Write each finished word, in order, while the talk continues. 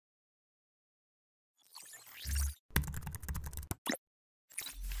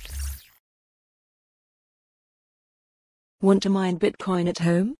Want to mine Bitcoin at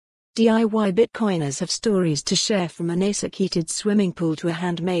home? DIY Bitcoiners have stories to share, from an ASIC-heated swimming pool to a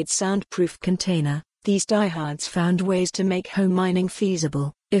handmade soundproof container. These diehards found ways to make home mining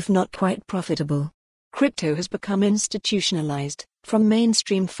feasible, if not quite profitable. Crypto has become institutionalized, from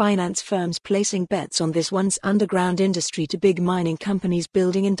mainstream finance firms placing bets on this once underground industry to big mining companies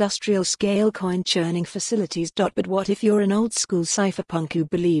building industrial-scale coin-churning facilities. But what if you're an old-school cypherpunk who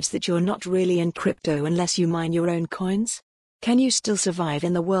believes that you're not really in crypto unless you mine your own coins? Can you still survive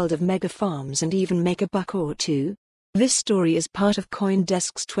in the world of mega farms and even make a buck or two? This story is part of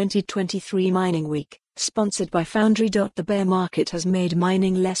CoinDesk's 2023 Mining Week, sponsored by Foundry. The bear market has made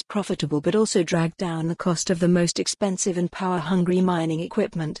mining less profitable but also dragged down the cost of the most expensive and power-hungry mining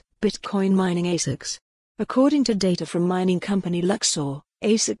equipment, Bitcoin mining ASICs. According to data from mining company Luxor,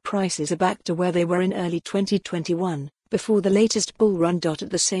 ASIC prices are back to where they were in early 2021, before the latest bull run. At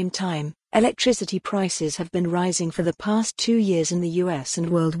the same time, electricity prices have been rising for the past 2 years in the US and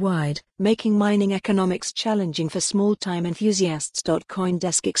worldwide, making mining economics challenging for small-time enthusiasts.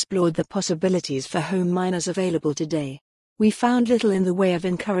 CoinDesk explored the possibilities for home miners available today. We found little in the way of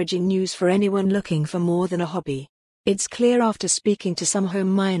encouraging news for anyone looking for more than a hobby. It's clear after speaking to some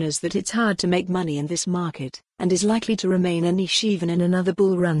home miners that it's hard to make money in this market, and is likely to remain a niche even in another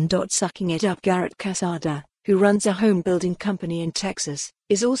bull run. Sucking it up. Garrett Casada, who runs a home building company in Texas,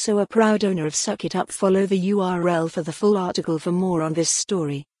 is also a proud owner of Suck It Up. Follow the URL for the full article. For more on this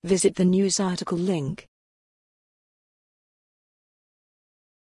story, visit the news article link.